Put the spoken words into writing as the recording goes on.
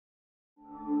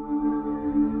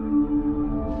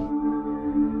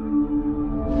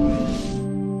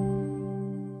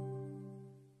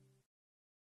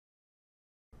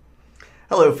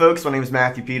Hello folks, my name is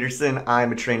Matthew Peterson.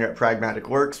 I'm a trainer at Pragmatic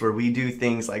Works where we do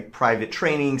things like private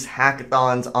trainings,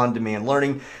 hackathons, on-demand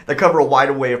learning that cover a wide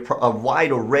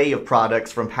array of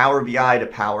products from Power BI to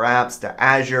Power Apps to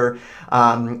Azure.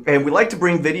 And we like to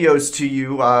bring videos to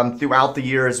you throughout the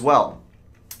year as well.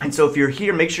 And so if you're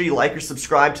here, make sure you like or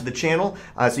subscribe to the channel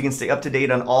so you can stay up to date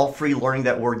on all free learning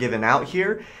that we're giving out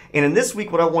here. And in this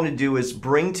week, what I want to do is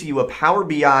bring to you a Power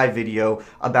BI video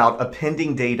about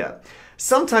appending data.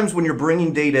 Sometimes when you're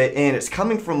bringing data in, it's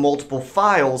coming from multiple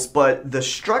files, but the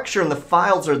structure and the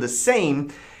files are the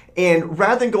same. And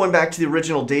rather than going back to the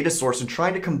original data source and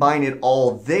trying to combine it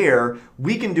all there,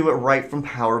 we can do it right from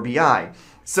Power BI.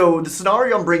 So the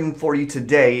scenario I'm bringing for you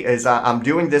today is I'm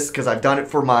doing this because I've done it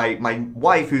for my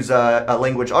wife, who's a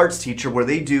language arts teacher, where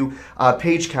they do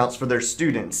page counts for their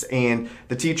students. And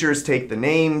the teachers take the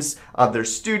names of their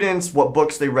students, what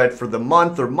books they read for the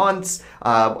month or months,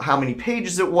 how many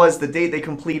pages it was, the date they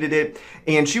completed it.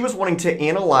 And she was wanting to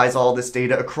analyze all this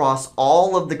data across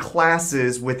all of the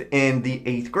classes within the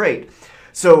 8th grade.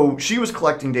 So she was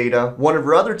collecting data, one of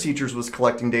her other teachers was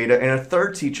collecting data, and a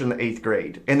third teacher in the 8th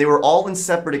grade. And they were all in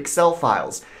separate Excel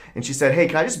files. And she said, hey,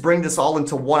 can I just bring this all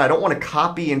into one? I don't want to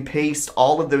copy and paste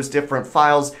all of those different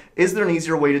files. Is there an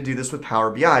easier way to do this with Power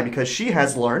BI? Because she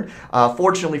has learned,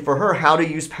 fortunately for her, how to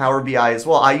use Power BI as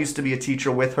well. I used to be a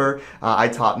teacher with her. I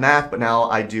taught math, but now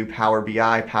I do Power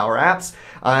BI, Power Apps.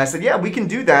 I said, yeah, we can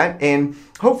do that. And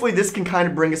hopefully this can kind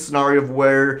of bring a scenario of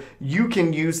where you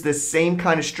can use this same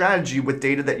kind of strategy with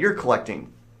data that you're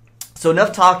collecting. So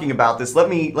enough talking about this. Let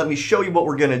me show you what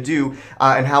we're going to do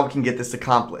and how we can get this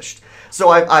accomplished. So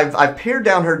I've pared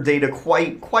down her data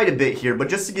quite a bit here, but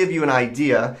just to give you an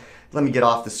idea, let me get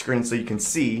off the screen so you can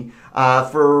see.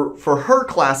 For her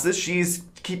classes, she's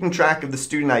keeping track of the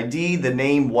student ID, the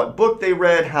name, what book they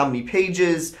read, how many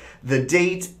pages, the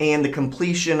date, and the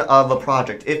completion of a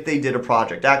project, if they did a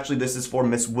project. Actually, this is for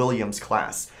Miss Williams'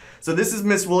 class. So this is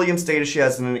Miss Williams' data she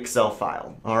has in an Excel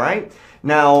file, all right?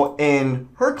 Now, in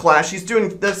her class, she's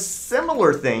doing the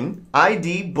similar thing,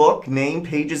 ID, book, name,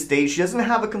 pages, date. She doesn't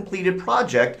have a completed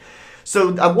project.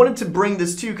 So I wanted to bring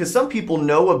this to you because some people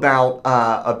know about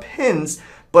appends,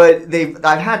 but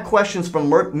I've had questions from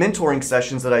mentoring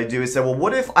sessions that I do. They said, well,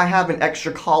 what if I have an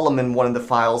extra column in one of the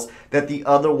files that the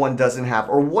other one doesn't have?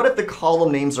 Or what if the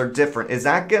column names are different? Is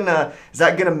that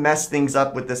gonna mess things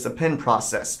up with this append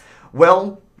process?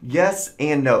 Well, yes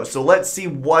and no. So let's see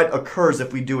what occurs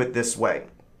if we do it this way.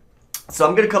 So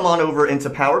I'm gonna come on over into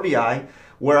Power BI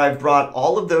where I've brought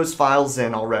all of those files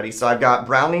in already. So I've got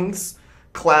Browning's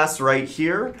class right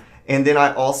here. And then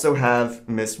I also have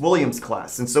Miss Williams'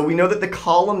 class. And so we know that the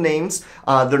column names,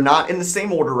 they're not in the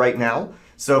same order right now.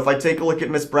 So if I take a look at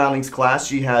Miss Browning's class,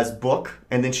 she has book,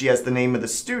 and then she has the name of the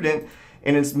student.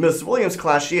 And in Miss Williams'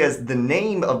 class, she has the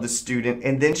name of the student,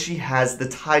 and then she has the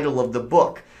title of the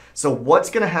book. So what's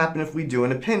going to happen if we do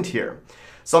an append here?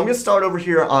 So I'm going to start over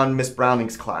here on Miss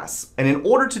Browning's class. And in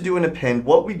order to do an append,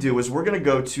 what we do is we're going to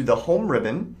go to the home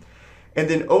ribbon, and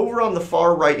then over on the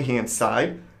far right-hand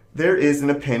side, there is an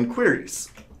append queries.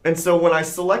 And so when I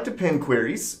select append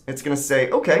queries, it's going to say,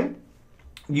 okay,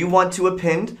 you want to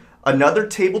append another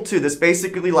table to this,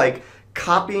 basically like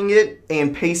copying it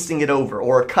and pasting it over,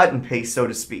 or a cut and paste, so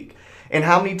to speak. And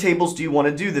how many tables do you want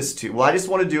to do this to? Well, I just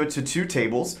want to do it to 2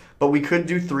 tables, but we could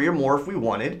do 3 or more if we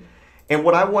wanted. And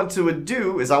what I want to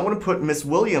do is I want to put Miss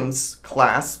Williams'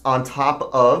 class on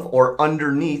top of or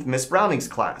underneath Miss Browning's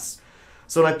class.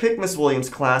 So when I pick Miss Williams'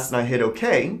 class and I hit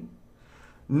OK,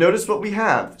 notice what we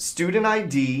have. Student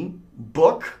ID,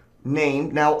 book,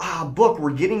 name. Now, book,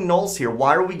 we're getting nulls here.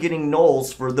 Why are we getting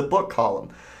nulls for the book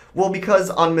column? Well, because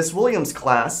on Miss Williams'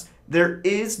 class, there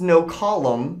is no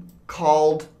column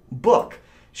called book.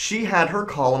 She had her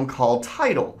column called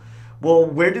title. Well,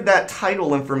 where did that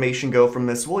title information go from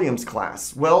Miss Williams'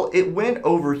 class? Well, it went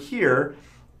over here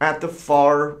at the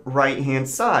far right-hand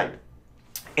side.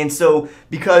 And so,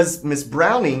 because Miss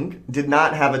Browning did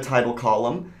not have a title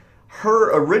column,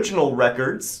 her original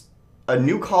records, a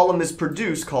new column is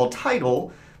produced called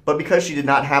title, but because she did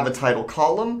not have a title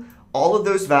column, all of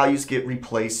those values get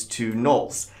replaced to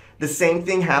nulls. The same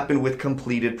thing happened with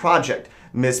completed project.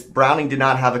 Miss Browning did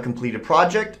not have a completed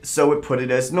project, so it put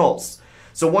it as nulls.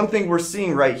 So one thing we're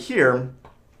seeing right here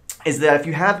is that if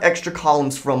you have extra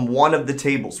columns from one of the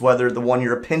tables, whether the one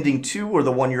you're appending to or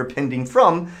the one you're appending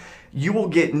from, you will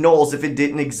get nulls if it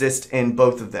didn't exist in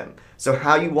both of them. So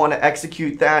how you want to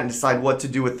execute that and decide what to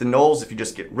do with the nulls, if you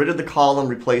just get rid of the column,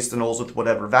 replace the nulls with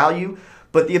whatever value.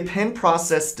 But the append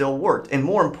process still worked. And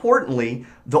more importantly,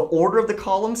 the order of the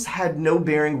columns had no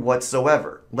bearing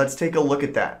whatsoever. Let's take a look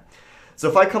at that. So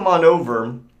if I come on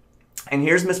over, and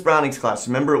here's Miss Browning's class.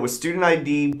 Remember, it was student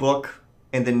ID, book,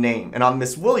 and then name. And on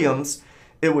Miss Williams,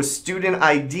 it was student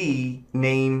ID,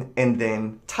 name, and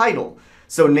then title.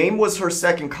 So name was her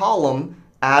second column,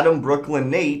 Adam, Brooklyn,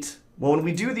 Nate. Well, when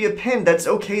we do the append, that's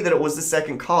okay that it was the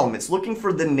second column. It's looking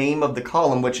for the name of the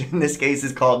column, which in this case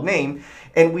is called name,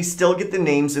 and we still get the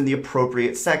names in the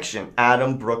appropriate section,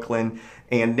 Adam, Brooklyn,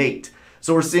 and Nate.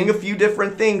 So we're seeing a few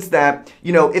different things that,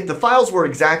 if the files were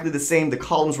exactly the same, the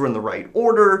columns were in the right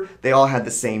order, they all had the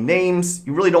same names,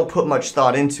 you really don't put much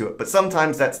thought into it. But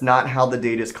sometimes that's not how the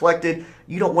data is collected.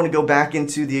 You don't want to go back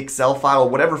into the Excel file or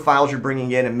whatever files you're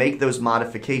bringing in and make those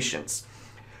modifications.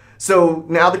 So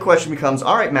now the question becomes,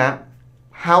 all right, Matt,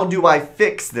 how do I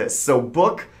fix this? So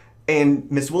book and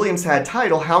Miss Williams had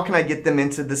title, how can I get them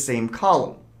into the same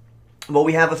column? Well,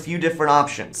 we have a few different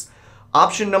options.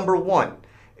 Option number one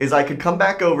is I could come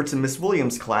back over to Miss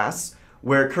Williams' class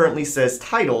where it currently says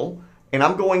title, and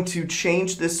I'm going to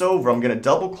change this over. I'm going to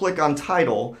double click on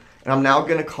title, and I'm now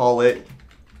going to call it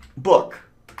book.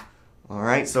 All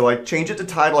right, so I change it to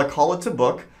title, I call it to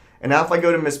book, and now if I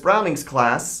go to Miss Browning's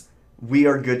class, we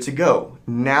are good to go.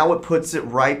 Now it puts it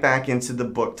right back into the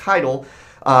book title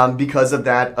because of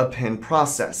that append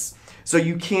process. So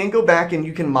you can go back and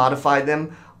you can modify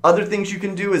them. Other things you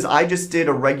can do is I just did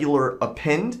a regular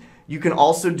append. You can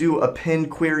also do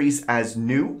append queries as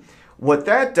new. What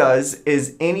that does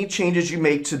is any changes you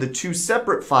make to the two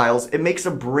separate files, it makes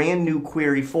a brand new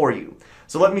query for you.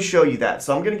 So let me show you that.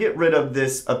 So I'm going to get rid of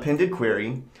this appended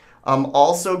query. I'm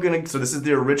also going to, so this is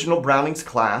the original Browning's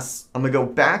class. I'm going to go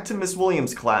back to Miss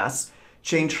Williams' class,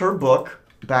 change her book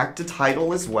back to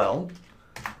title as well.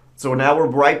 So now we're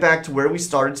right back to where we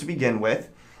started to begin with.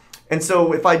 And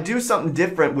so if I do something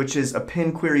different, which is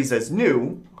append queries as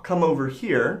new, come over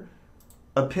here,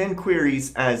 append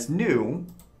queries as new,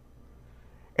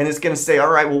 and it's going to say,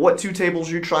 all right, well, what two tables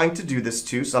are you trying to do this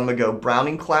to? So I'm going to go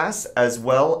Browning class as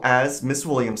well as Miss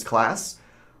Williams' class.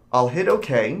 I'll hit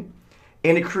OK.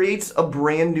 And it creates a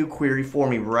brand new query for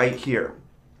me right here.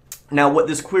 Now what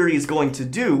this query is going to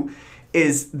do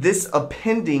is this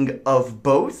appending of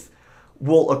both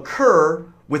will occur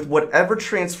with whatever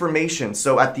transformation.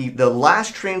 So at the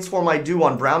last transform I do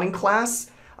on Browning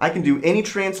class, I can do any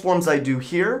transforms I do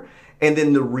here, and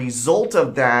then the result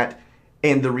of that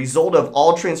and the result of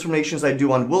all transformations I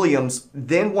do on Williams,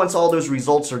 then once all those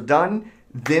results are done,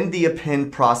 then the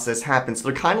append process happens.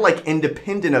 They're kind of like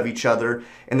independent of each other,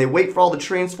 and they wait for all the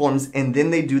transforms, and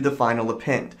then they do the final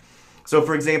append. So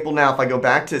for example, now if I go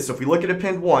back to, so if we look at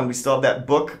append 1, we still have that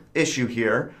book issue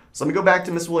here. So let me go back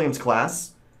to Miss Williams'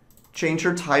 class, change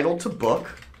her title to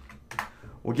book.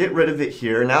 We'll get rid of it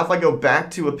here. Now if I go back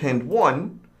to append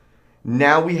 1,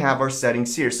 now we have our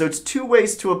settings here. So it's two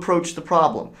ways to approach the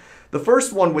problem. The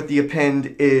first one with the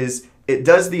append is it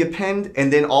does the append,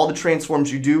 and then all the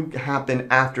transforms you do happen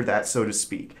after that, so to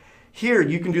speak. Here,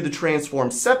 you can do the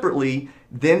transforms separately,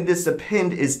 then this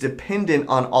append is dependent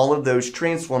on all of those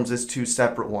transforms as two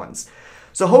separate ones.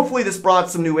 So hopefully this brought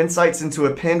some new insights into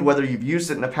append, whether you've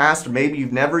used it in the past or maybe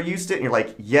you've never used it and you're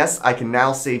like, yes, I can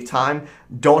now save time.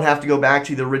 Don't have to go back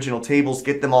to the original tables,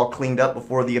 get them all cleaned up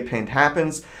before the append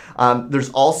happens. There's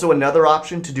also another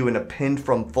option to do an append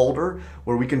from folder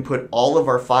where we can put all of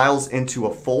our files into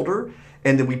a folder,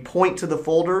 and then we point to the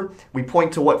folder, we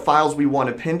point to what files we want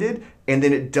appended, and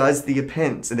then it does the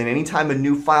appends. And then anytime a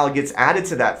new file gets added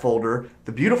to that folder,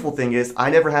 the beautiful thing is I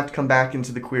never have to come back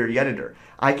into the query editor.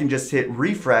 I can just hit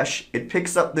refresh, it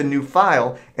picks up the new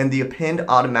file, and the append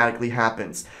automatically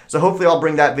happens. So hopefully I'll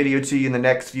bring that video to you in the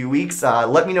next few weeks.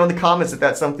 Let me know in the comments if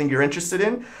that's something you're interested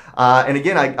in. And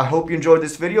again, I hope you enjoyed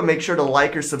this video. Make sure to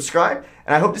like or subscribe,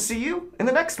 and I hope to see you in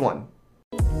the next one.